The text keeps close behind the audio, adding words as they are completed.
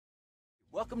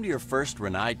Welcome to your first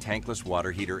Rinnai tankless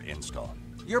water heater install.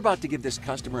 You're about to give this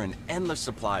customer an endless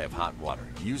supply of hot water,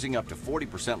 using up to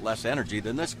 40% less energy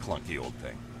than this clunky old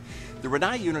thing. The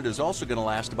Rinnai unit is also going to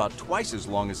last about twice as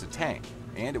long as the tank,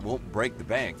 and it won't break the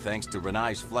bank thanks to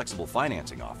Rinnai's flexible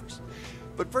financing offers.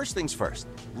 But first things first,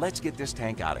 let's get this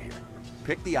tank out of here.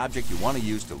 Pick the object you want to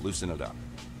use to loosen it up.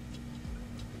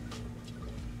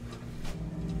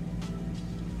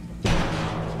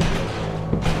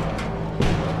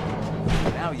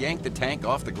 Now yank the tank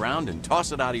off the ground and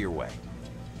toss it out of your way.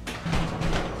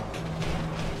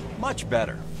 Much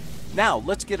better. Now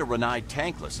let's get a Rinnai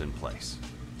tankless in place.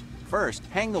 First,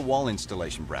 hang the wall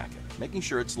installation bracket, making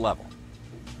sure it's level.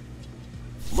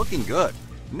 Looking good.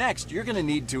 Next, you're going to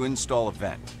need to install a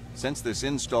vent. Since this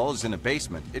install is in a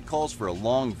basement, it calls for a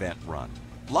long vent run.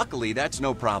 Luckily, that's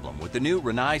no problem with the new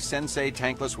Rinnai Sensei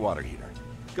tankless water heater.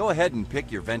 Go ahead and pick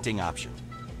your venting option.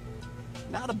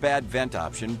 Not a bad vent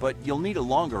option, but you'll need a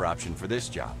longer option for this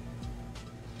job.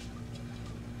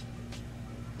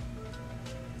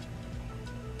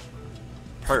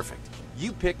 Perfect.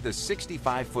 You picked the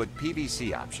 65-foot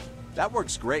PVC option. That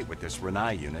works great with this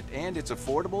Rinnai unit, and it's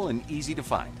affordable and easy to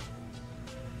find.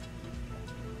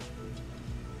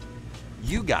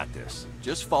 You got this.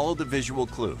 Just follow the visual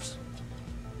clues.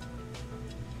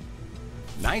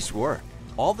 Nice work.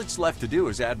 All that's left to do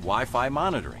is add Wi-Fi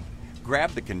monitoring.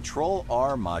 Grab the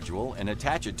Control-R module and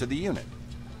attach it to the unit.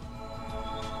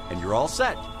 And you're all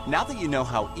set. Now that you know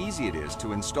how easy it is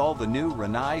to install the new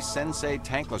Rinnai Sensei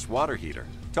tankless water heater,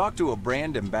 talk to a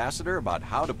brand ambassador about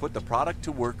how to put the product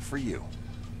to work for you.